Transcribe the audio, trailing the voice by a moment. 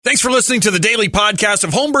Thanks for listening to the daily podcast of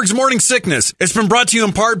Holmberg's Morning Sickness. It's been brought to you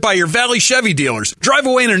in part by your Valley Chevy dealers. Drive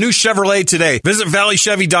away in a new Chevrolet today. Visit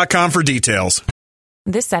valleychevy.com for details.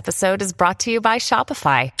 This episode is brought to you by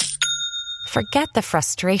Shopify. Forget the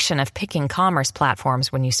frustration of picking commerce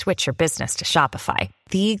platforms when you switch your business to Shopify,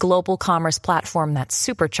 the global commerce platform that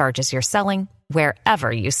supercharges your selling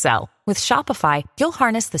wherever you sell. With Shopify, you'll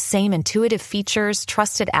harness the same intuitive features,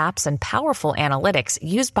 trusted apps, and powerful analytics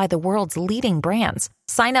used by the world's leading brands.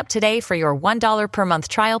 Sign up today for your $1 per month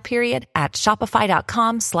trial period at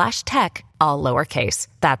shopify.com/tech, all lowercase.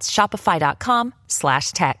 That's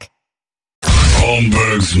shopify.com/tech.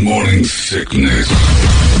 Holmberg's Morning Sickness.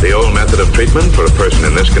 The old method of treatment for a person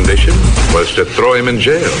in this condition was to throw him in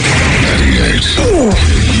jail.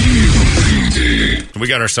 98. We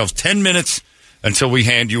got ourselves 10 minutes until we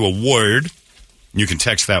hand you a word. You can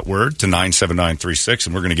text that word to 97936,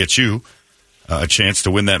 and we're going to get you a chance to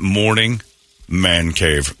win that morning man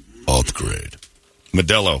cave upgrade.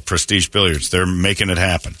 Modelo Prestige Billiards, they're making it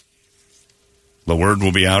happen. The word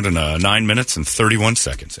will be out in 9 minutes and 31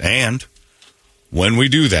 seconds. And when we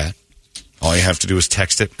do that, all you have to do is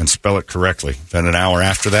text it and spell it correctly. Then an hour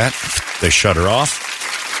after that, they shut her off.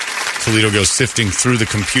 Toledo goes sifting through the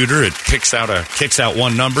computer. It kicks out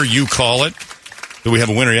one number. You call it. Did we have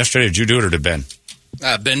a winner yesterday? Did you do it or did Ben?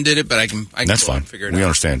 Ben did it, but I can That's fine. Figure it out. We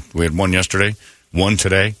understand. We had one yesterday, one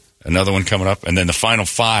today, another one coming up, and then the final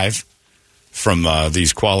 5 from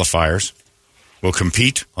these qualifiers will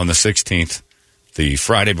compete on the 16th, the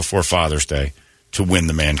Friday before Father's Day, to win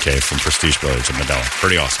the man cave from Prestige Billiards in Modelo.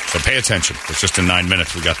 Pretty awesome. So pay attention. It's just in 9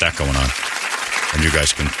 minutes. We got that going on. And you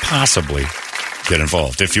guys can possibly get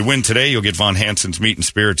involved. If you win today, you'll get Von Hansen's Meat and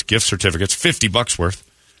Spirits gift certificates, $50 worth,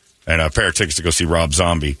 and a pair of tickets to go see Rob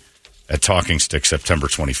Zombie at Talking Stick September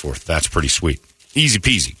 24th. That's pretty sweet. Easy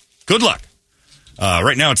peasy. Good luck.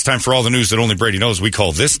 Right now, it's time for all the news that only Brady knows. We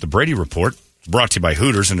call this the Brady Report, brought to you by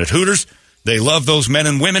Hooters. And at Hooters, they love those men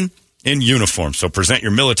and women in uniform. So present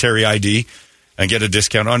your military ID and get a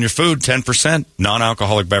discount on your food, 10%,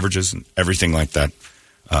 non-alcoholic beverages, and everything like that.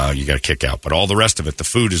 You got to kick out. But all the rest of it, the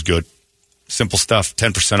food is good. Simple stuff,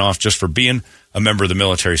 10% off just for being a member of the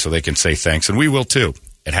military so they can say thanks. And we will, too.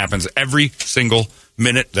 It happens every single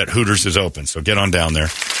minute that Hooters is open. So get on down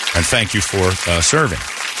there. And thank you for serving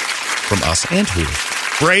from us and Hooters.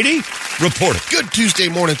 Brady, report it. Good Tuesday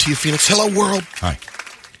morning to you, Phoenix. Hello, world. Hi.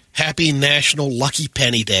 Happy National Lucky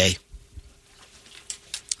Penny Day.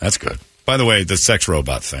 That's good. By the way, the sex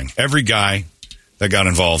robot thing. Every guy that got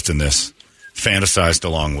involved in this fantasized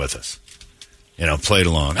along with us. You know, played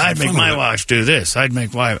along. I'd make my wife do this. I'd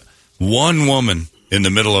make wife. One woman in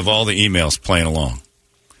the middle of all the emails playing along.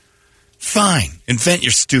 Fine. Invent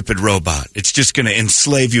your stupid robot. It's just going to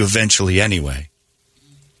enslave you eventually anyway.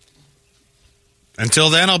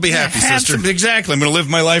 Until then, I'll be happy, sister. Exactly. I'm going to live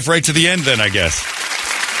my life right to the end then, I guess.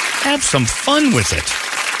 Have some fun with it.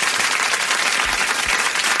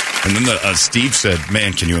 And then Steve said,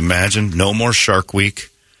 man, can you imagine? No more Shark Week.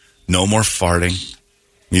 No more farting.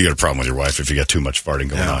 You got a problem with your wife if you got too much farting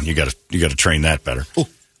going on. You got to train that better. Ooh.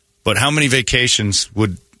 But how many vacations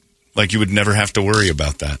you would never have to worry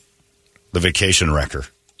about that? The vacation wrecker.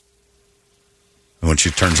 And when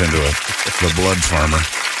she turns into the blood farmer.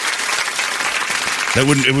 It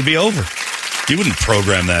would be over. You wouldn't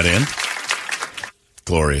program that in.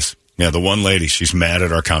 Glorious. Yeah, the one lady, she's mad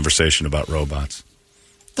at our conversation about robots.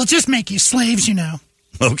 They'll just make you slaves, you know.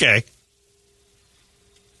 Okay.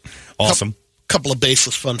 Awesome. Couple of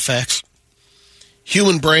baseless fun facts.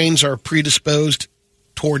 Human brains are predisposed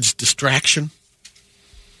towards distraction.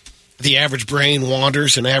 The average brain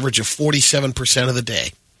wanders an average of 47% of the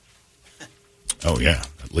day. Oh, yeah,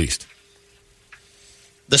 at least.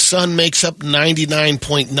 The sun makes up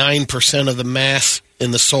 99.9% of the mass in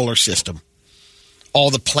the solar system. All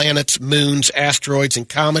the planets, moons, asteroids, and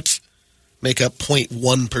comets make up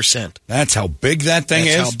 0.1%. That's how big that thing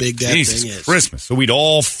is? That's how big that thing is. Christmas. So we'd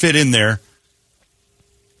all fit in there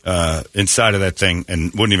inside of that thing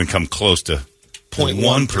and wouldn't even come close to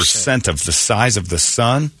 0.1% of the size of the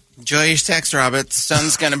sun. Enjoy your sex, Robert. The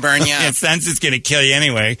sun's going to burn you up. The sun's just going to kill you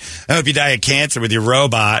anyway. I hope you die of cancer with your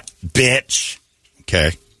robot, bitch.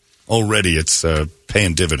 Okay. Already it's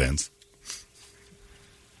paying dividends.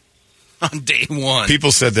 On day one.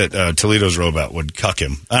 People said that Toledo's robot would cuck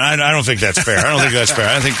him. I don't think that's fair. I don't think that's fair.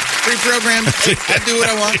 I think free program. I do what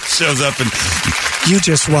I want. It shows up and you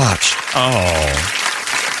just watch. Oh.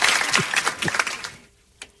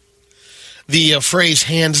 The phrase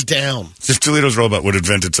 "hands down." If Toledo's robot would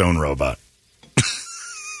invent its own robot,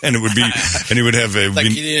 and it would be, and he would have a like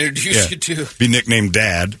he'd introduce you to be nicknamed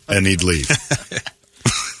Dad, and he'd leave.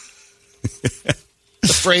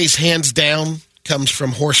 The phrase "hands down" comes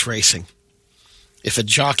from horse racing. If a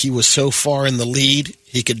jockey was so far in the lead,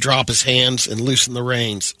 he could drop his hands and loosen the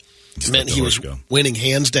reins. It meant he was winning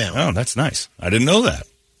hands down. Oh, that's nice. I didn't know that.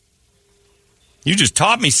 You just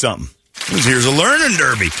taught me something. Here's a learning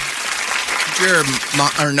derby.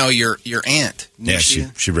 Your aunt. Yeah,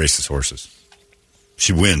 she races horses.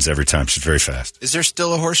 She wins every time. She's very fast. Is there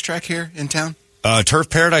still a horse track here in town? Turf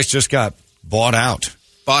Paradise just got bought out.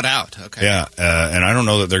 Bought out, okay. Yeah, and I don't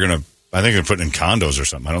know that they're going to, I think they're putting in condos or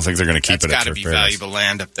something. I don't think they're going to keep it at Turf Paradise. That's got to be valuable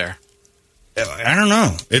land up there. I don't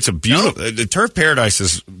know. It's a beautiful, the Turf Paradise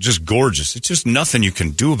is just gorgeous. It's just nothing you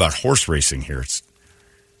can do about horse racing here. It's,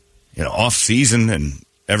 off season and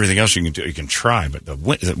everything else you can do, you can try. But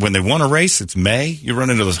when they want to race, it's May. You run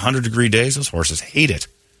into those 100-degree days. Those horses hate it.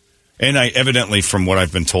 And evidently, from what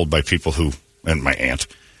I've been told by people and my aunt,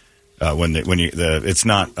 it's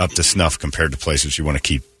not up to snuff compared to places you want to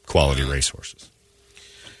keep quality racehorses.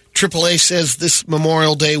 AAA says this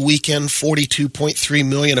Memorial Day weekend, 42.3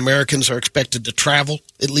 million Americans are expected to travel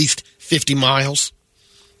at least 50 miles.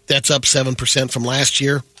 That's up 7% from last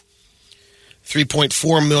year.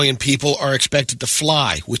 3.4 million people are expected to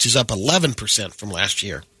fly, which is up 11% from last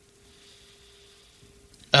year.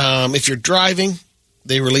 If you're driving,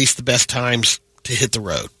 they release the best times to hit the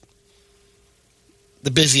road.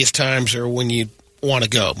 The busiest times are when you want to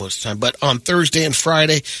go most of the time. But on Thursday and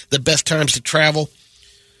Friday, the best times to travel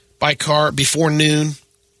by car before noon.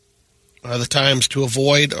 The times to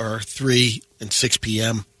avoid are 3 and 6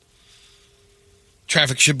 p.m.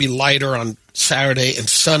 Traffic should be lighter on Saturday and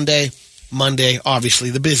Sunday. Monday, obviously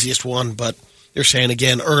the busiest one, but they're saying,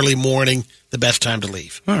 again, early morning, the best time to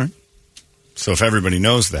leave. All right. So if everybody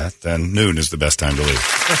knows that, then noon is the best time to leave.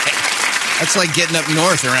 That's like getting up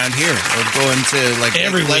north around here or going to like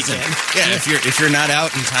every weekend. Yeah, if you're not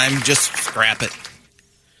out in time, just scrap it.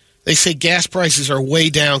 They say gas prices are way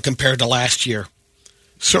down compared to last year.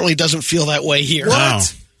 Certainly doesn't feel that way here.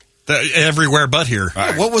 What? No. Everywhere but here.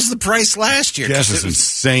 Right. What was the price last year? Gas is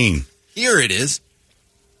insane. Here it is.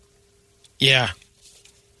 Yeah.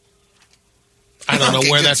 I don't know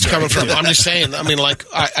where that's coming from. I'm just saying. I mean,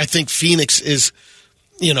 I think Phoenix is,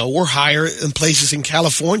 we're higher in places in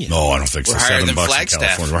California. No, I don't think so. We're higher than $7 Flagstaff. in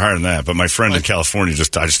California. We're higher than that. But my friend in California, I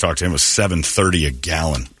just talked to him, was $7.30 a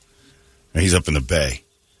gallon. And he's up in the Bay.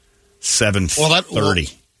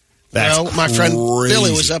 $7.30. That's my friend crazy.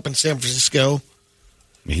 Billy was up in San Francisco.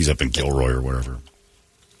 He's up in Gilroy or whatever.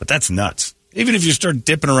 But that's nuts. Even if you start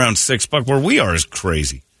dipping around $6, where we are is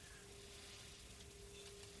crazy.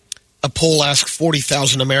 A poll asked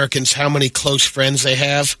 40,000 Americans how many close friends they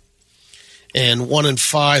have, and 1 in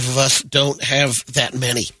 5 of us don't have that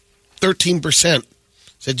many. 13%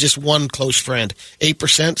 said just one close friend.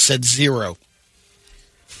 8% said 0.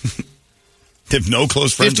 They have no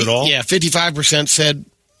close friends at all? Yeah, 55% said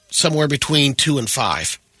somewhere between 2 and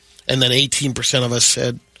 5. And then 18% of us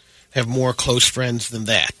said have more close friends than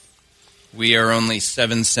that. We are only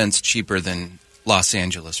 7 cents cheaper than Los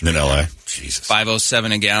Angeles. In L.A.? Jesus.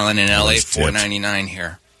 $5.07 a gallon in L.A., $4.99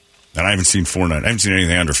 here. And I haven't seen $4.99. I haven't seen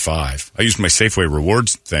anything under $5. I used my Safeway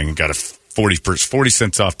Rewards thing and got a 40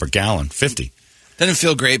 cents off per gallon, 50. Doesn't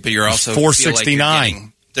feel great, but you're also $4.69.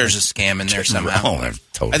 Like there's a scam in there somehow. Oh,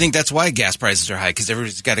 totally. I think that's why gas prices are high, because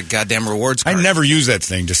everybody's got a goddamn rewards card. I never use that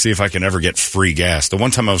thing to see if I can ever get free gas. The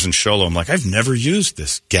one time I was in Show Low, I'm like, I've never used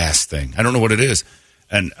this gas thing. I don't know what it is.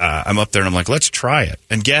 And I'm up there, and I'm like, let's try it.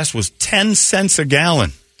 And gas was 10 cents a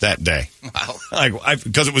gallon that day. Wow.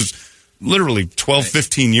 Because it was literally 12,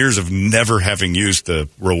 15 years of never having used the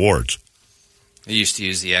rewards. I used to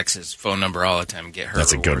use the ex's phone number all the time and get her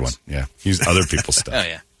That's rewards. a good one, yeah. Use other people's stuff. Oh,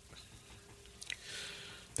 yeah.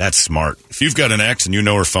 That's smart. If you've got an ex and you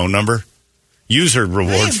know her phone number, use her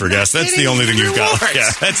rewards for gas. That's the only thing you've got. Yeah,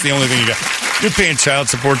 that's the only thing you got. You're paying child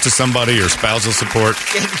support to somebody or spousal support.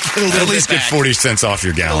 At least get 40 cents off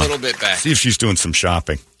your gallon. A little bit back. See if she's doing some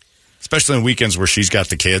shopping. Especially on weekends where she's got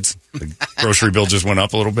the kids. The grocery bill just went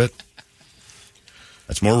up a little bit.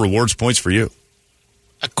 That's more rewards points for you.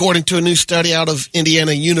 According to a new study out of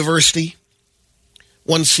Indiana University,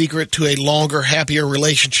 one secret to a longer, happier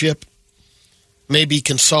relationship may be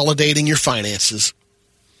consolidating your finances.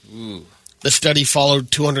 Ooh. The study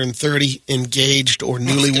followed 230 engaged or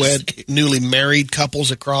newly married couples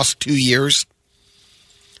across 2 years.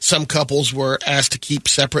 Some couples were asked to keep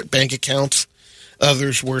separate bank accounts.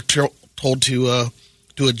 Others were told to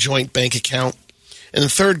do a joint bank account. And the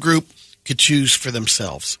third group could choose for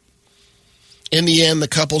themselves. In the end, the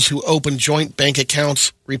couples who opened joint bank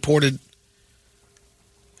accounts reported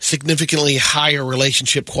significantly higher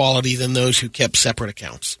relationship quality than those who kept separate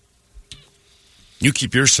accounts. You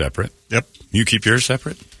keep yours separate. Yep. You keep yours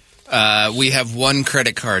separate? We have one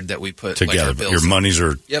credit card that we put together. Like our But bills your in. monies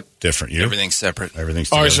are Yep. different. You? Everything's separate. Everything's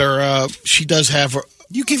together. Ours are, she does have...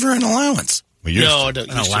 You give her an allowance. We used No, I to. don't.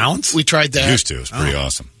 An used to. allowance? We tried that. Used to. It was pretty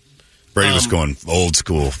awesome. Brady was going old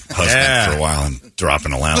school husband for a while and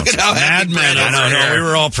dropping allowances. Madman I over know. here. We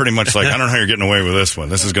were all pretty much like, I don't know how you're getting away with this one.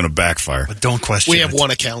 This is going to backfire. But don't question We have it.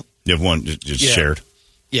 one account. You have one just Yeah. shared.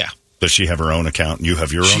 Yeah. Does she have her own account? You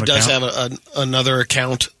have your own She account? does have another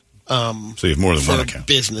account So you have more than for one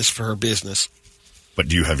account. for her business. But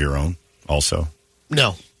do you have your own also?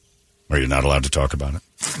 No. Are you not allowed to talk about it?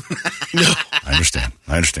 No. I understand.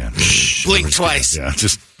 Blink twice. Yeah,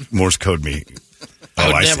 just Morse code me. I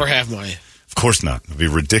would I never see. have my... Of course not. It would be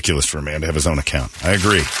ridiculous for a man to have his own account. I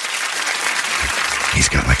agree. He's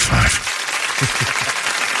got like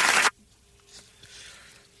 5.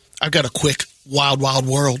 I've got a quick Wild Wild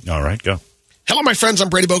World. All right, go. Hello, my friends. I'm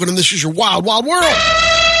Brady Bogan, and this is your Wild Wild World.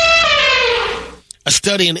 A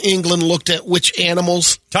study in England looked at which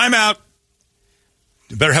animals... Time out.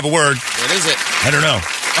 You better have a word. What is it? I don't know.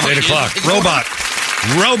 It's 8 o'clock. Robot.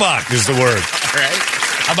 Robot is the word. All right.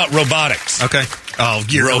 How about robotics? Okay. Oh,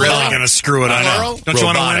 you're really Robotic. going to screw it up. I know. Don't you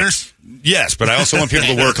want a winner? Robotics. Yes, but I also want people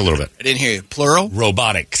to work a little bit. I didn't hear you. Plural?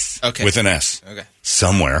 Robotics. Okay. With an S. Okay.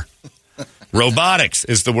 Somewhere. Robotics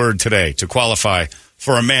is the word today to qualify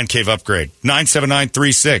for a man cave upgrade.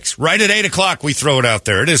 97936. Right at 8 o'clock, we throw it out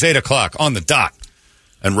there. It is 8 o'clock on the dot.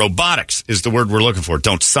 And robotics is the word we're looking for.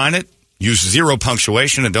 Don't sign it. Use 0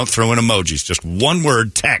 punctuation and don't throw in emojis. Just one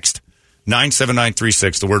word text.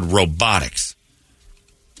 97936, the word robotics.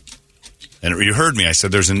 And you heard me. I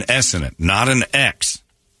said there's an S in it, not an X.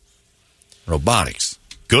 Robotics.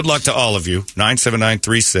 Good luck to all of you.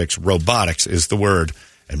 97936, robotics is the word.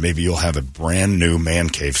 And maybe you'll have a brand new man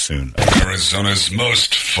cave soon. Arizona's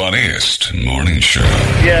most funniest morning show.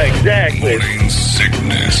 Yeah, exactly. Morning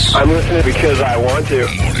Sickness. I'm listening because I want to.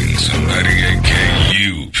 Mornings on 98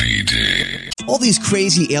 KUPD. All these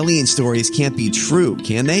crazy alien stories can't be true,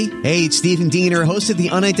 can they? Hey, it's Stephen Diener, host of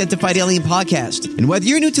the Unidentified Alien Podcast. And whether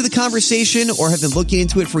you're new to the conversation or have been looking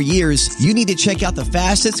into it for years, you need to check out the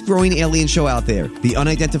fastest growing alien show out there, the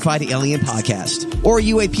Unidentified Alien Podcast, or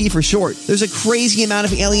UAP for short. There's a crazy amount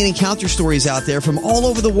of alien encounter stories out there from all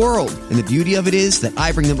over the world. And the beauty of it is that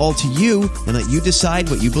I bring them all to you and let you decide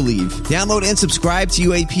what you believe. Download and subscribe to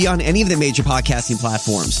UAP on any of the major podcasting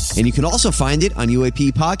platforms. And you can also find it on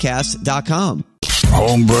UAPpodcast.com.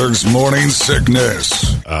 Holmberg's Morning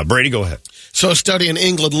Sickness. Brady, go ahead. So a study in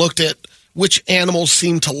England looked at which animals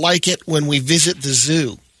seem to like it when we visit the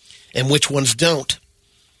zoo and which ones don't.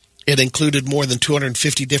 It included more than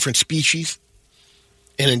 250 different species.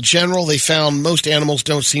 And in general, they found most animals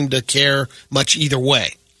don't seem to care much either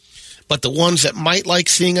way. But the ones that might like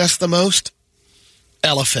seeing us the most,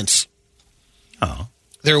 elephants. Oh.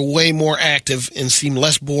 They're way more active and seem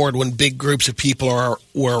less bored when big groups of people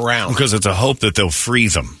were around. Because it's a hope that they'll free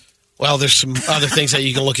them. Well, there's some other things that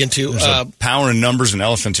you can look into. There's a power in numbers, and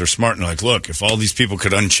elephants are smart. And like, look, if all these people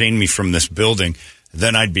could unchain me from this building,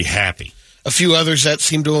 then I'd be happy. A few others that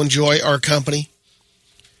seem to enjoy our company.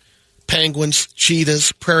 Penguins,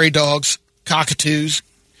 cheetahs, prairie dogs, cockatoos,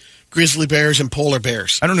 grizzly bears, and polar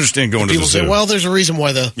bears. I don't understand going to the People zoo. say, well, there's a reason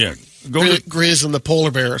why the grizz and the polar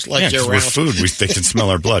bears like you 'cause around. we're food. They can smell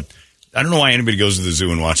our blood. I don't know why anybody goes to the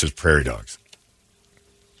zoo and watches prairie dogs.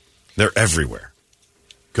 They're everywhere.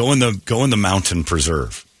 Go in the mountain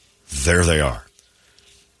preserve. There they are.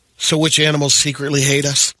 So which animals secretly hate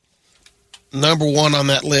us? Number one on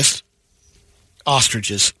that list,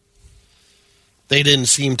 ostriches. They didn't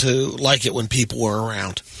seem to like it when people were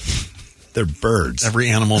around. They're birds. Every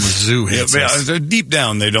animal in the zoo hates us. Deep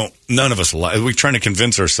down, they don't. None of us like. We're trying to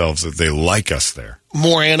convince ourselves that they like us there.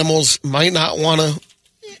 More animals might not want to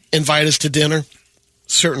invite us to dinner.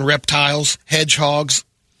 Certain reptiles, hedgehogs,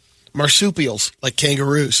 marsupials like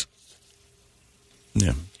kangaroos.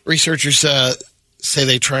 Yeah. Researchers say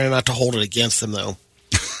they try not to hold it against them, though.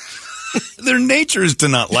 Their nature is to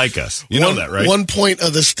not like us. You know that, right? One point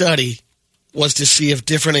of the study was to see if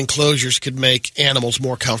different enclosures could make animals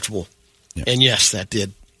more comfortable. Yeah. And yes, that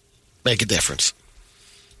did make a difference.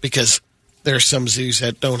 Because there are some zoos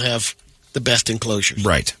that don't have the best enclosures.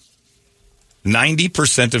 Right.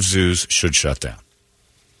 90% of zoos should shut down.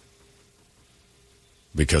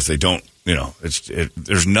 Because they don't,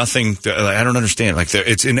 there's nothing, I don't understand. Like,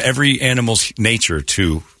 it's in every animal's nature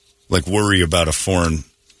to, like, worry about a foreign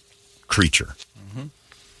creature.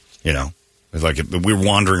 Mm-hmm. It's like we're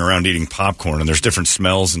wandering around eating popcorn and there's different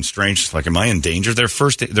smells and strange. It's like, am I in danger? Their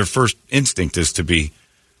first instinct is to be,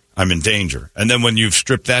 I'm in danger. And then when you've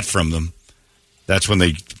stripped that from them, that's when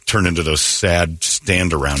they turn into those sad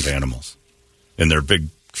stand-around animals in their big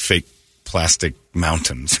fake plastic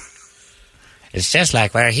mountains. It's just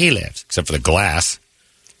like where he lives, except for the glass.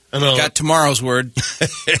 Got tomorrow's word.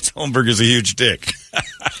 Holmberg is a huge dick.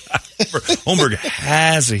 Holmberg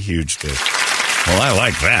has a huge dick. Well, I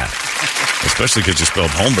like that. Especially because you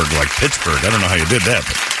spelled Holmberg like Pittsburgh. I don't know how you did that,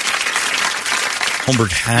 but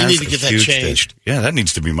Holmberg has a huge dick. You need to get that changed. Dick. Yeah, that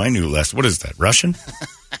needs to be my new last. What is that, Russian?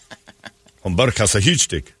 Holmberg has a huge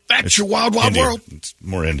dick. That's your wild, wild Indian. world. It's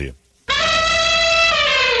more Indian.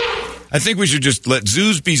 I think we should just let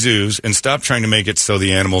zoos be zoos and stop trying to make it so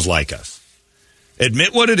the animals like us.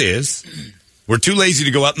 Admit what it is. We're too lazy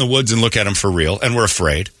to go out in the woods and look at them for real, and we're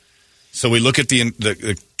afraid. So we look at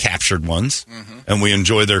the captured ones, and we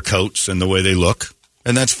enjoy their coats and the way they look,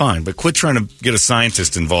 and that's fine. But quit trying to get a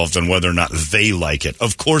scientist involved on whether or not they like it.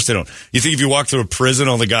 Of course they don't. You think if you walk through a prison,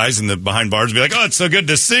 all the guys behind bars would be like, oh, it's so good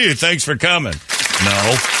to see you. Thanks for coming.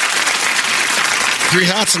 No. 3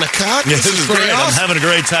 hots and a cot? Yeah, this is great. Awesome. I'm having a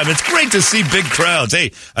great time. It's great to see big crowds.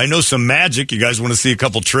 Hey, I know some magic. You guys want to see a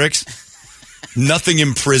couple tricks? Nothing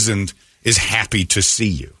imprisoned is happy to see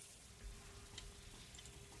you.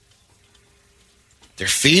 They're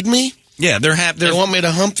feeding me? Yeah, they're happy. They want me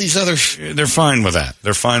to hump these other... They're fine with that.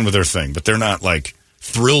 They're fine with their thing, but they're not, like,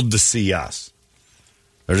 thrilled to see us.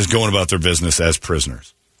 They're just going about their business as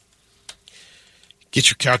prisoners. Get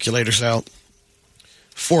your calculators out.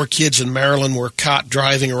 4 kids in Maryland were caught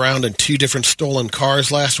driving around in 2 different stolen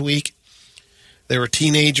cars last week. They were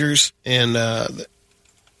teenagers, and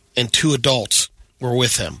 2 adults were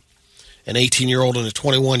with them, an 18-year-old and a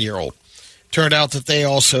 21-year-old. Turned out that they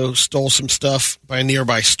also stole some stuff by a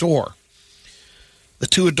nearby store. The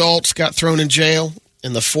 2 adults got thrown in jail,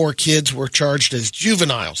 and the 4 kids were charged as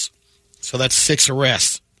juveniles. So that's 6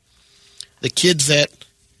 arrests. The kids that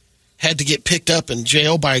had to get picked up in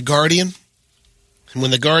jail by a guardian, and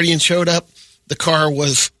when the guardian showed up, the car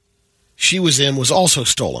she was in was also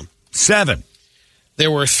stolen. 7.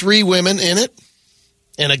 There were 3 women in it,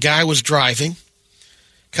 and a guy was driving.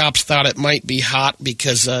 Cops thought it might be hot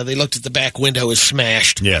because they looked at the back window as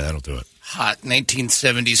smashed. Yeah, that'll do it. Hot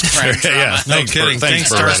 1970s crime drama. Yeah, no kidding. Thanks,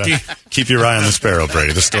 Starsky. Keep your eye on the sparrow,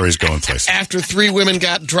 Brady. The story's going places. After 3 women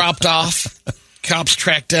got dropped off, cops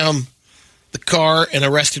tracked down the car and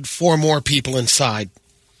arrested 4 more people inside.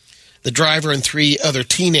 The driver and 3 other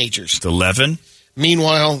teenagers. It's 11.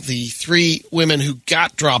 Meanwhile, the 3 women who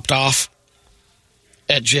got dropped off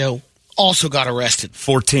at jail also got arrested.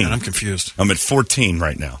 14. Man, I'm confused. I'm at 14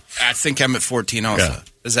 right now. I think I'm at 14 also. Yeah.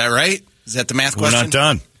 Is that right? Is that the math We're question? not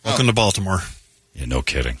done. Welcome to Baltimore. Yeah, no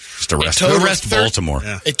kidding. Just arrest total Baltimore.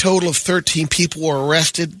 Yeah. A total of 13 people were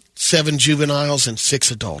arrested, 7 juveniles and 6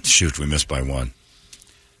 adults. Shoot, we missed by 1.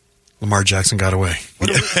 Lamar Jackson got away. What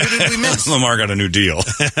did we miss? Lamar got a new deal.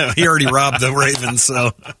 He already robbed the Ravens,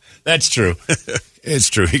 so. That's true. It's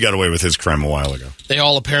true. He got away with his crime a while ago. They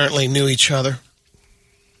all apparently knew each other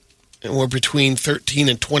and were between 13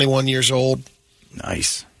 and 21 years old.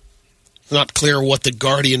 Nice. It's not clear what the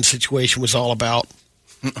guardian situation was all about.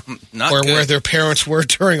 Not or good. where their parents were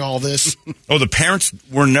during all this. Oh, the parents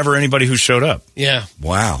were never anybody who showed up. Yeah.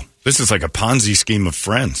 Wow. This is like a Ponzi scheme of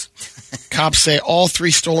friends. Cops say all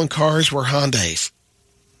 3 stolen cars were Hyundais.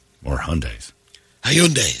 Or Hyundais.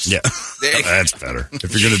 Hyundais. Yeah. That's better.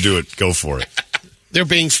 If you're going to do it, go for it. They're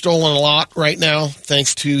being stolen a lot right now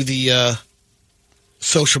thanks to the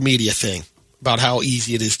social media thing about how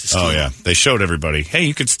easy it is to steal. Oh, yeah. They showed everybody, hey,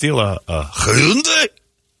 you could steal a Hyundai.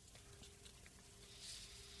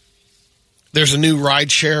 There's a new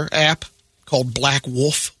rideshare app called Black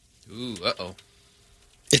Wolf. Ooh, uh-oh.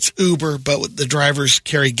 It's Uber, but the drivers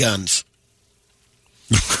carry guns.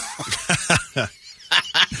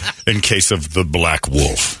 In case of the Black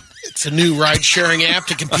Wolf. It's a new ride-sharing app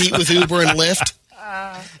to compete with Uber and Lyft.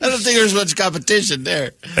 I don't think there's much competition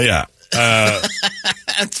there. Yeah.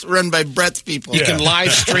 That's run by Brett's people. You can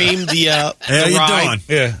live stream the How you ride.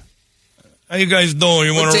 doing? Yeah. How you guys doing?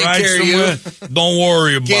 You want to take ride care of somewhere? Don't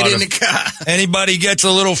worry about Get it. in the car. Anybody gets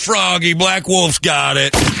a little froggy, Black Wolf's got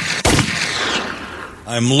it.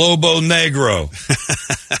 I'm Lobo Negro.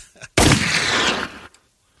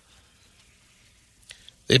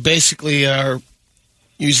 They basically are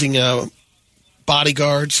using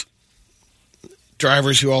bodyguards,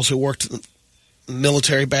 drivers who also worked in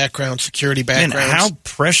military background, security And backgrounds. how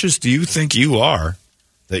precious do you think you are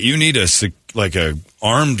that you need a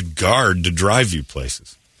armed guard to drive you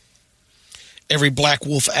places? Every Black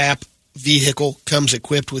Wolf app vehicle comes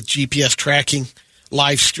equipped with GPS tracking,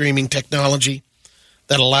 live streaming technology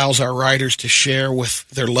that allows our riders to share with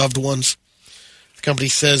their loved ones. The company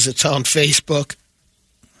says it's on Facebook.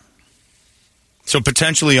 So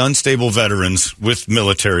potentially unstable veterans with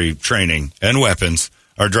military training and weapons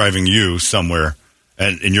are driving you somewhere,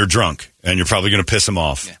 and you're drunk, and you're probably going to piss them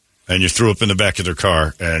off. Yeah. and you threw up in the back of their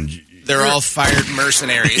car, and they're all fired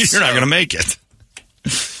mercenaries. You're not going to make it.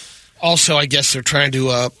 Also, I guess they're trying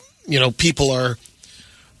to, people are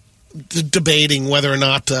debating whether or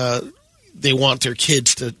not they want their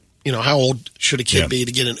kids to, how old should a kid be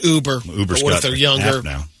to get an Uber? Uber's what if they're younger?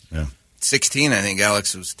 now. Yeah. 16, I think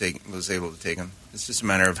Alex was able to take them. It's just a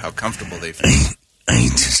matter of how comfortable they feel. I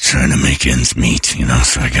ain't just trying to make ends meet,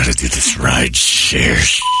 so I got to do this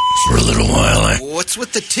Rideshare for a little while. What's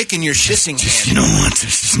with the tick in your shissing hand? You know what?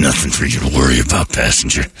 There's nothing for you to worry about,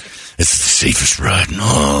 passenger. It's the safest ride in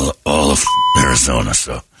all of Arizona,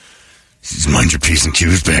 so just mind your P's and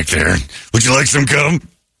Q's back there. Would you like some gum?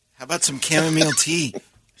 How about some chamomile tea?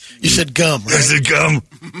 You said gum, right? I said gum.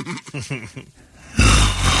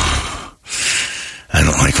 I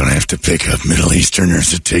don't like when I have to pick up Middle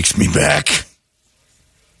Easterners. It takes me back.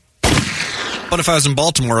 What if I was in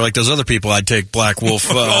Baltimore like those other people? I'd take Black Wolf.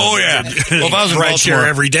 Oh, yeah. Well, if I was in Baltimore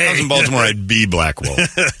every day. If I was in Baltimore, I'd be Black Wolf.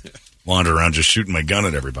 Wander around just shooting my gun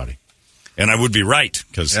at everybody. And I would be right,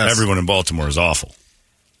 because everyone in Baltimore is awful.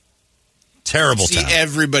 Terrible town. See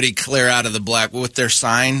everybody clear out of the Black with their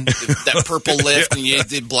sign, that purple lift, and you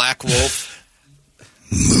did Black Wolf.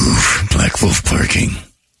 Move, Black Wolf parking.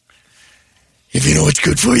 If you know what's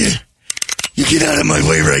good for you, you get out of my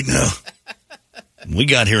way right now. We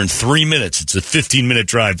got here in 3 minutes. It's a 15-minute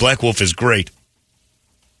drive. Black Wolf is great.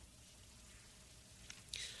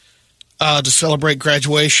 To celebrate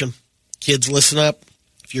graduation, kids, listen up.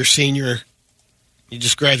 If you're a senior, you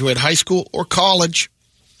just graduated high school or college,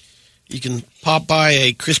 you can pop by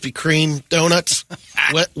a Krispy Kreme Donuts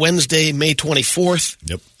Wednesday, May 24th.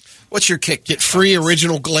 Yep. What's your kick? Get free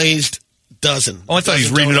original glazed dozen. Oh, I thought he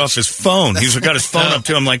was reading it off his phone. He's got his phone up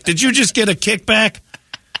to him. I'm like, did you just get a kickback?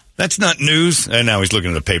 That's not news. And now he's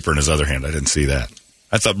looking at the paper in his other hand. I didn't see that.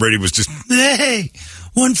 I thought Brady was just, hey,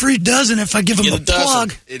 one free dozen if I give him a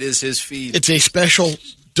plug. It is his feed. It's a special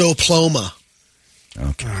diploma.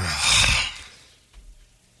 Okay.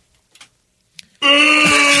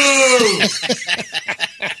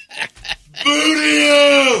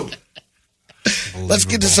 Boo! Let's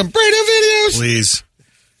get to some Brady videos.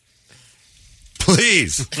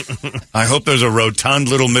 Please. I hope there's a rotund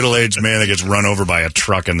little middle-aged man that gets run over by a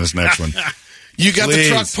truck in this next one. You got the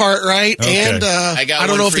truck part right, okay. and I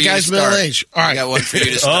don't know if the guy's middle-aged. All right. I got one for you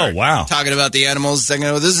to start. Oh, wow. Talking about the animals a second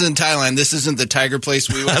ago. This is in Thailand. This isn't the tiger place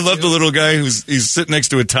we went I love to. the little guy he's sitting next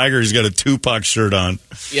to a tiger. He's got a Tupac shirt on.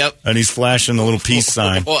 Yep. And he's flashing the little peace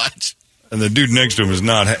sign. What? And the dude next to him is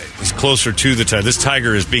not. He's closer to the tiger. This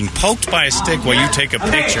tiger is being poked by a stick while you take a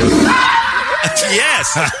picture.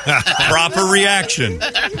 Yes. Proper reaction.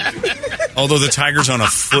 Although the tiger's on a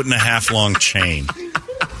 1.5 long chain.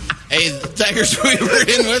 Hey, the tigers we were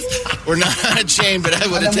in with were not on a chain, but I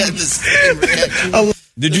would have had the same reaction.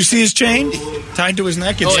 Did you see his chain tied to his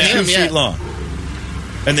neck? It's 2 feet long.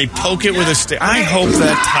 And they poke it with a stick. I hope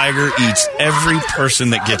that tiger eats every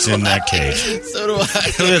person that gets in that cage. So do I. Look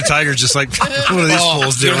at the tiger just like, what are these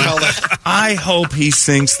fools doing? I hope he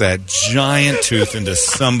sinks that giant tooth into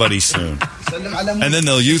somebody soon. And then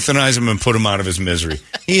they'll euthanize him and put him out of his misery.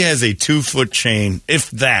 He has a 2-foot chain,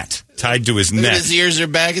 if that, tied to his neck. His ears are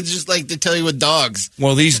back. It's just like they tell you with dogs.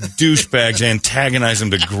 Well, these douchebags antagonize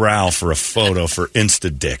him to growl for a photo for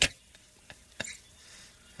Insta-Dick.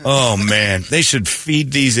 Oh, man. They should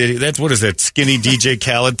feed these idiots. What is that, skinny DJ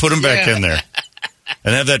Khaled? Put him back in there.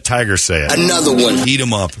 And have that tiger say it. Another one. Eat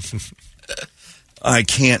him up. I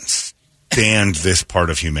can't stand this part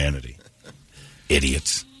of humanity.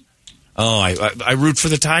 Idiots. Oh, I root for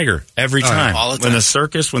the tiger every time. All the time. When the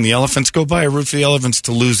circus, when the elephants go by, I root for the elephants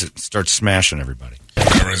to lose it. Start smashing everybody.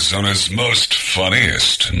 Arizona's most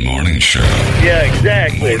funniest morning show. Yeah,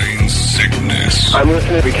 exactly. Morning Sickness. I'm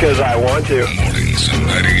listening because I want to. Mornings at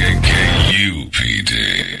 98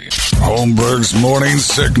 KUPD. Holmberg's Morning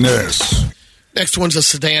Sickness. Next one's a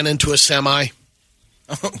sedan into a semi.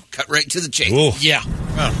 Oh, cut right to the chase. Ooh. Yeah.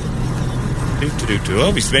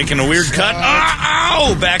 Oh, he's making a weird cut.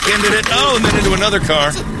 Oh, back ended it. Oh, and then into another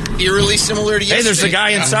car. Eerily similar to yesterday. Hey, there's a guy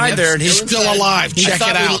inside there, and he's Still alive. Check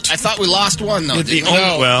it out. I thought we lost one, though.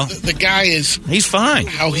 The guy is... He's fine.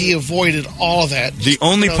 How he avoided all of that. The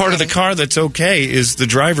only part of the car that's okay is the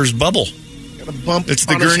driver's bubble. Got a bump. It's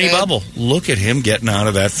the on his gurney head. bubble. Look at him getting out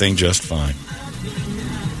of that thing just fine.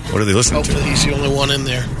 What are they listening Hopefully to? he's the only one in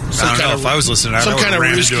there. I don't know. If I was listening, I some would kind have of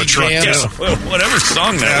ran risky into a truck. jam. Yeah. Well, whatever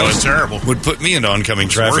song that was terrible. Would put me into oncoming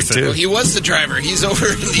traffic, worth it. too. Well, he was the driver. He's over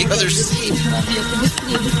in the other seat.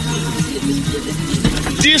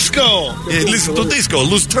 Disco! Listen to disco.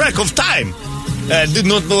 Lose track of time. I did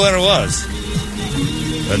not know where it was.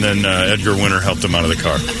 And then Edgar Winter helped him out of the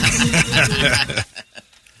car.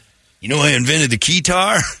 You know, I invented the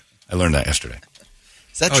keytar. I learned that yesterday.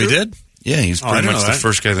 Is that Oh, true? he did? Yeah, he's I pretty didn't much know the that.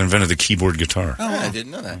 first guy that invented the keyboard guitar. Oh, I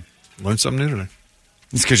didn't know that. Learned something new today.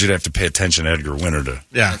 It's because you'd have to pay attention to Edgar Winter to...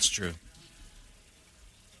 Yeah. That's true.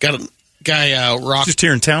 Got a guy rock. Just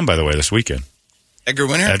here in town, by the way, this weekend. Edgar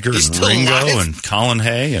Winter? Edgar He's and still Ringo alive? and Colin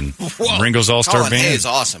Hay and Whoa. Ringo's All-Star Colin Band. Hay is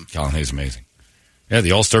awesome. Colin Hay's amazing. Yeah,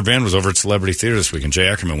 the All-Star Band was over at Celebrity Theater this week, and Jay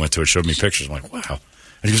Ackerman went to it, showed me pictures. I'm like, wow.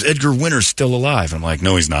 And he goes, Edgar Winter's still alive. I'm like,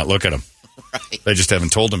 no, he's not. Look at him. Right. They just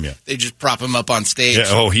haven't told him yet. They just prop him up on stage. Yeah,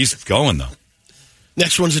 oh, he's going, though.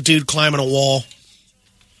 Next one's a dude climbing a wall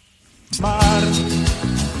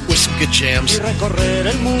with some good jams.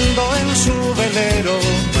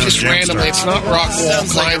 Just randomly, it's not rock wall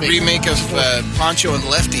Sounds like a climbing. remake of Poncho and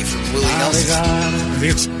Lefty from Willie Nelson. I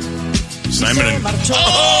think it's Simon and...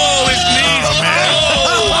 Oh, his knees!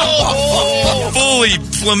 Fully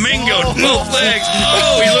flamingo, both legs.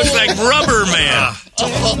 Oh, he looks like Rubber Man.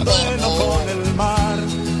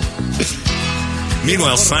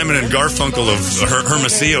 Meanwhile, Simon and Garfunkel of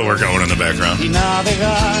Hermosillo were going in the background.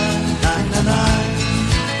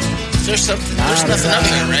 There's nothing up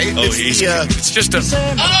there, right? Oh, it's just a...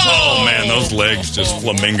 Oh, man, those legs just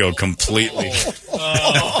flamingo completely.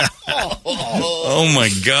 Oh, my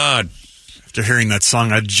God. After hearing that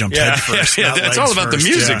song, I'd jump head first. Yeah, not it's legs all about first. the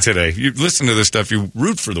music Yeah. today. You listen to this stuff, you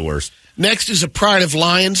root for the worst. Next is a pride of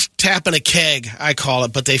lions tapping a keg, I call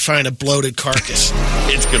it, but they find a bloated carcass.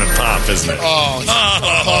 It's going to pop, isn't it? Oh,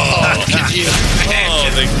 look at you.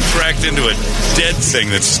 Oh, they cracked into a dead thing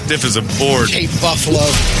that's stiff as a board. Cape Buffalo.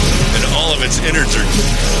 And all of its innards are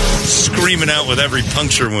screaming out with every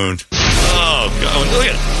puncture wound. Oh, God. Look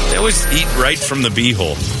at it. They always eat right from the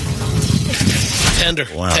beehole. Tender.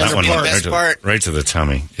 Wow, Tender that one part. went right to the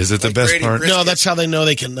tummy. Is it the Like best Brady part? Brisket. No, that's how they know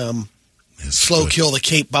they can slow kill the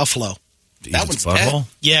Cape Buffalo. That one's butthole?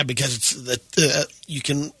 Yeah, because it's you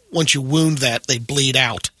can, once you wound that, they bleed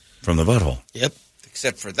out. From the butthole. Yep.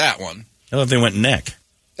 Except for that one. I thought they went neck.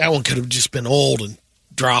 That one could have just been old and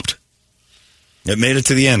dropped. It made it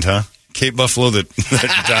to the end, huh? Cape Buffalo that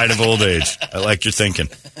died of old age. I like your thinking.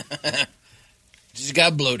 Just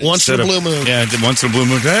got bloated. Once in a blue moon. Yeah, once in a blue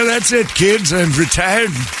moon. That's it, kids. I'm retired.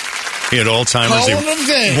 He had Alzheimer's. Call it a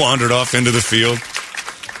day. He wandered off into the field.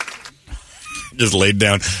 Just laid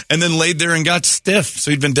down. And then laid there and got stiff. So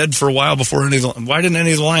he'd been dead for a while before any of the... Why didn't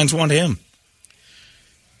any of the lions want him?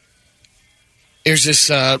 There's this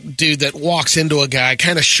dude that walks into a guy,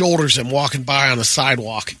 kind of shoulders him walking by on the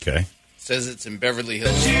sidewalk. Okay. Says it's in Beverly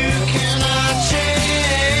Hills.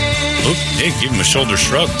 Oop, hey, give him a shoulder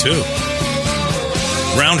shrug, too.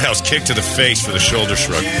 Roundhouse kick to the face for the shoulder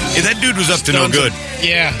shrug. Hey, that dude was up to no good.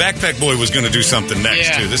 Yeah. Backpack Boy was going to do something next,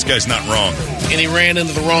 Yeah. too. This guy's not wrong. And he ran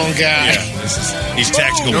into the wrong guy. Yeah, he's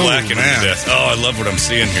tactical Oh, blacking him to man. death. Oh, I love what I'm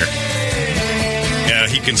seeing here. Yeah,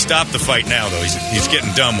 he can stop the fight now, though. He's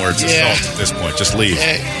getting dumb where it's Yeah. assault at this point. Just leave.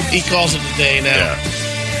 He calls it a day now. Yeah.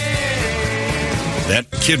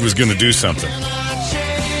 That kid was going to do something.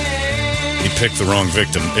 He picked the wrong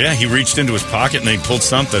victim. Yeah, he reached into his pocket and he pulled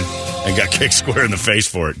something and got kicked square in the face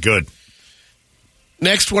for it. Good.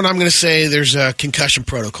 Next one, I'm going to say there's a concussion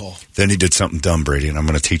protocol. Then he did something dumb, Brady, and I'm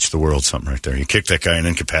going to teach the world something right there. He kicked that guy and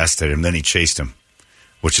incapacitated him. Then he chased him,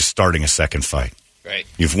 which is starting a second fight. Right.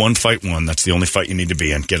 You've won fight one. That's the only fight you need to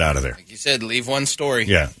be in. Get out of there. Like you said, leave one story.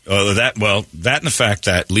 Yeah. That and the fact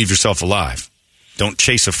that leave yourself alive. Don't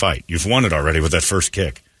chase a fight. You've won it already with that first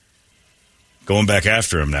kick. Going back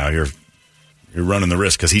after him now, you're running the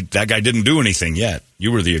risk because that guy didn't do anything yet.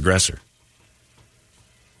 You were the aggressor.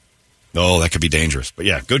 Oh, that could be dangerous. But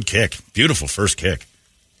yeah, good kick. Beautiful first kick.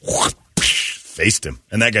 Faced him.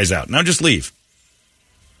 And that guy's out. Now just leave.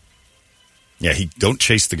 Yeah, don't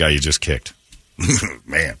chase the guy you just kicked.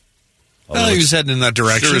 Man. Well, he was heading in that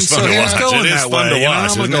direction. Sure is fun to watch. Going It is that fun way. to watch,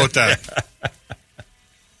 I'm going isn't to go it? with that.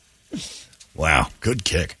 Wow, good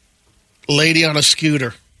kick. Lady on a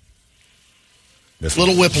scooter. This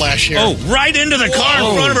Little whiplash here. Oh, right into the car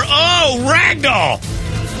in front of her. Oh,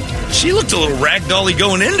 ragdoll. She looked a little ragdoll-y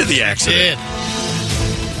going into the accident. Did.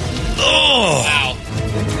 Oh. Wow.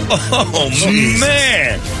 Oh,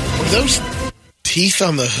 man. Were those teeth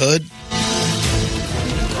on the hood?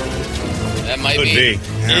 That might Could be.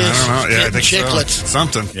 Yeah, I don't know. Yeah, I think Chiclets. so.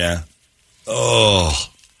 Something. Yeah. Oh.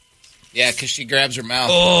 Yeah, because she grabs her mouth.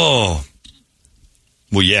 Oh.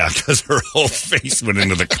 Well, yeah, because her whole face went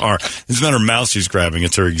into the car. It's not her mouth she's grabbing.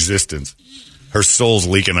 It's her existence. Her soul's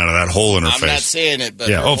leaking out of that hole in her I'm face. not saying it, but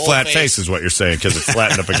Yeah. her Oh, whole flat face is what you're saying because it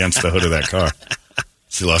flattened up against the hood of that car.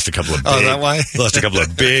 She lost a couple of big, that why? lost a couple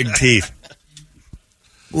of big teeth.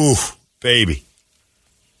 Ooh, baby.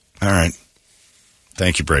 All right.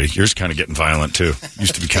 Thank you, Brady. Yours kind of getting violent, too.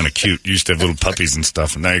 Used to be kind of cute. You used to have little puppies and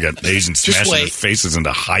stuff, and now you got Asians smashing their faces into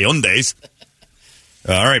Hyundais.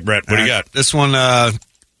 All right, Brett, what do you got? This one,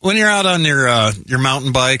 when you're out on your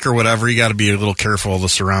mountain bike or whatever, you got to be a little careful of the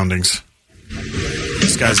surroundings.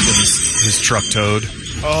 This guy's getting his truck towed.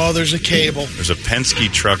 Oh, there's a cable. There's a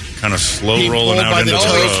Penske truck kind of slow rolling out into the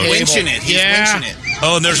road. He's winching it. He's winching it.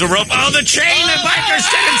 Oh, and there's a rope. Oh, the chain! The bikers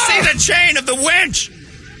didn't see the chain of the winch!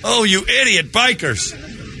 Oh, you idiot bikers.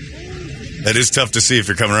 That is tough to see if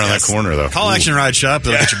you're coming around that corner, though. Call Action Ride Shop.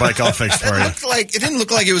 They'll get your bike all fixed for you. It didn't look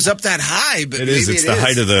like it was up that high, but it is. It's the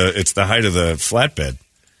height of the flatbed.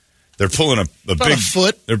 They're pulling a big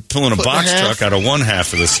foot. They're pulling a box truck out of one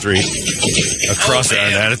half of the street across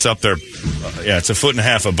and it's up there. It's a foot and a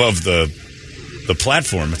half above the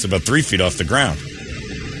platform. It's about 3 feet off the ground.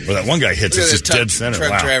 Where that one guy hits, it's just dead center.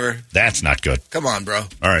 Truck driver. That's not good. Come on, bro. All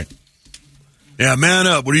right. Yeah, man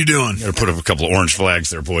up. What are you doing? Got to put up a couple of orange flags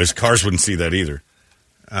there, boys. Cars wouldn't see that either.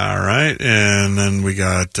 All right, and then we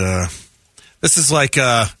got this is like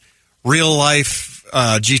real life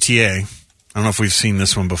GTA. I don't know if we've seen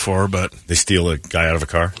this one before, but they steal a guy out of a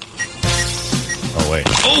car. Oh wait!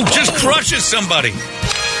 Oh, just crushes somebody. A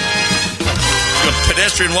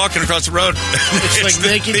pedestrian walking across the road. It's like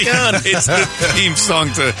Naked Gun. It's the theme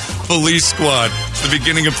song to Police Squad. It's the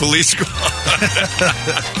beginning of Police Squad.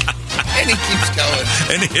 And he keeps going.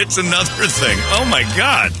 And he hits another thing. Oh, my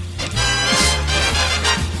God.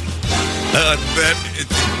 It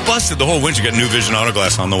busted the whole winch. You got New Vision Auto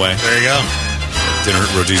Glass on the way. There you go. Dinner at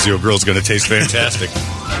Rodizio Grill's going to taste fantastic.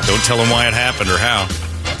 Don't tell them why it happened or how.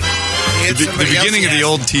 The beginning of the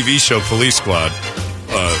old TV show Police Squad,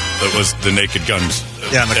 that was the Naked Guns.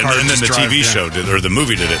 Yeah, and then the TV show did, or the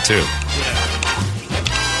movie did it too. Yeah.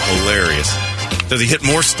 Hilarious. Does he hit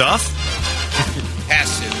more stuff?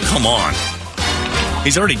 Has to. Come on.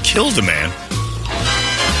 He's already killed a man.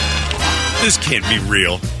 This can't be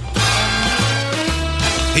real.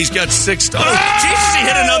 He's got 6 stars. Oh, Jesus, he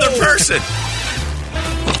hit another person.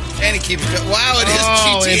 And he keeps going. Wow, it is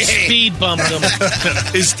GTA. It speed bumped him.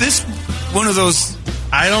 Is this one of those,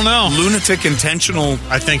 I don't know, lunatic intentional?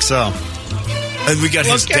 I think so. And we got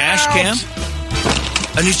his dash cam.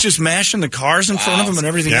 And he's just mashing the cars in front of him and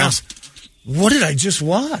everything else. What did I just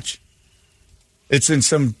watch? It's in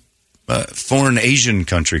some foreign Asian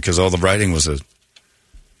country because all the writing was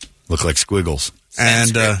looked like squiggles.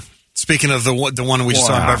 And speaking of the one we just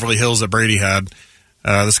saw in Beverly Hills that Brady had,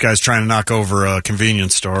 this guy's trying to knock over a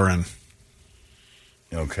convenience store. And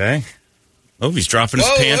okay. Oh, he's dropping his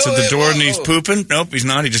pants at the door and he's pooping? Nope, he's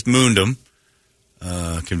not. He just mooned him.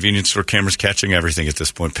 Convenience store cameras catching everything at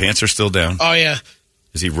this point. Pants are still down. Oh, yeah.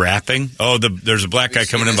 Is he rapping? Oh, there's a black guy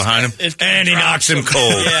coming in behind him, and he knocks him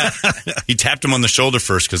cold. Yeah. He tapped him on the shoulder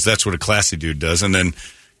first because that's what a classy dude does, and then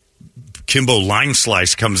Kimbo Lime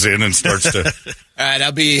Slice comes in and starts to... All right,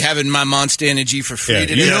 I'll be having my Monster Energy for free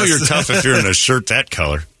today. You know you're tough if you're in a shirt that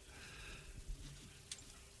color.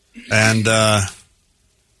 And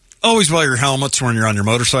always wear your helmets when you're on your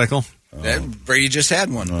motorcycle. Brady just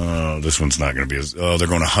had one. Oh, this one's not going to be as... Oh, they're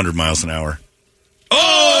going 100 miles an hour.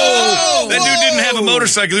 Oh! That dude didn't have a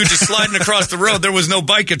motorcycle. He was just sliding across the road. There was no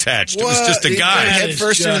bike attached. It was just a guy. Head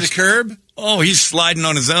first into the curb? Oh, he's sliding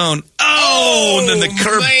on his own. Oh! And then the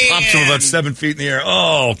curb pops him about 7 feet in the air.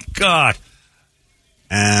 Oh, God.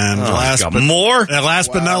 And last but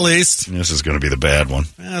not least. This is going to be the bad one.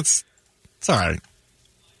 It's all right.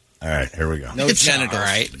 All right, here we go. No genitals. All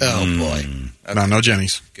right. Oh, boy. Okay. No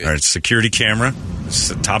Jennies. Good. All right, security camera. It's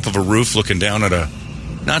the top of a roof looking down at a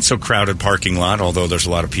not so crowded parking lot, although there's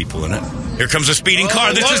a lot of people in it. Here comes a speeding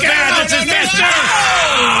car. This is bad. This is bad.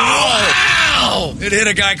 Oh, wow. It hit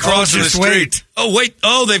a guy crossing the street. Oh, wait.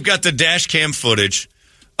 Oh, they've got the dash cam footage.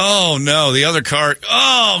 Oh, no. The other car.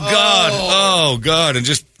 Oh, God. Oh, God. And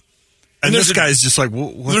this guy's just like,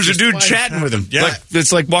 there's a dude chatting with him. Yeah.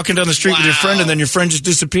 It's like walking down the street with your friend, and then your friend just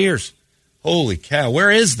disappears. Holy cow.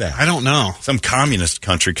 Where is that? I don't know. Some communist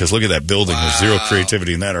country, because look at that building. There's zero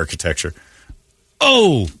creativity in that architecture.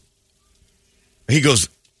 Oh! He goes,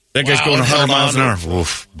 that guy's going 100 miles an hour.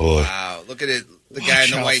 Oof, boy. Wow. Look at it. The guy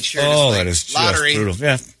in the white shirt. Oh, that is just brutal.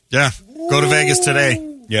 Yeah. Go to Vegas today.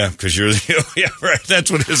 Yeah, because you're right.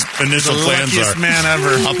 That's what his initial plans are. Luckiest man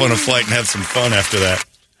ever. Hop on a flight and have some fun after that.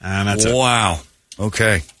 And that's it. Wow.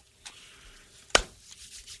 Okay.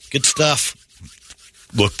 Good stuff.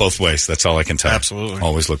 Look both ways. That's all I can tell you. Absolutely.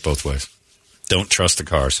 Always look both ways. Don't trust the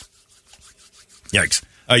cars. Yikes.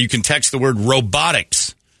 You can text the word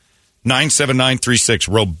robotics. 97936.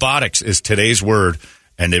 Robotics is today's word,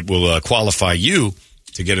 and it will qualify you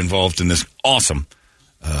to get involved in this awesome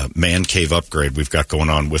man cave upgrade we've got going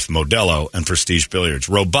on with Modelo and Prestige Billiards.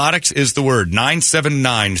 Robotics is the word.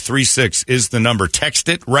 97936 is the number. Text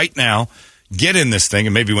it right now. Get in this thing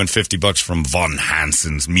and maybe win $50 from Von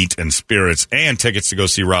Hansen's Meat and Spirits and tickets to go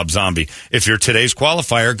see Rob Zombie. If you're today's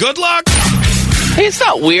qualifier, good luck! Hey, it's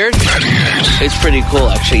not weird. It's pretty cool,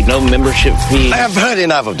 actually. No membership fee. I have heard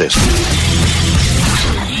enough of this.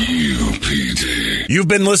 You've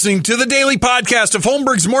been listening to the daily podcast of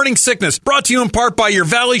Holmberg's Morning Sickness, brought to you in part by your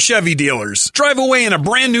Valley Chevy dealers. Drive away in a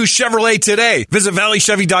brand new Chevrolet today. Visit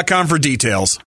valleychevy.com for details.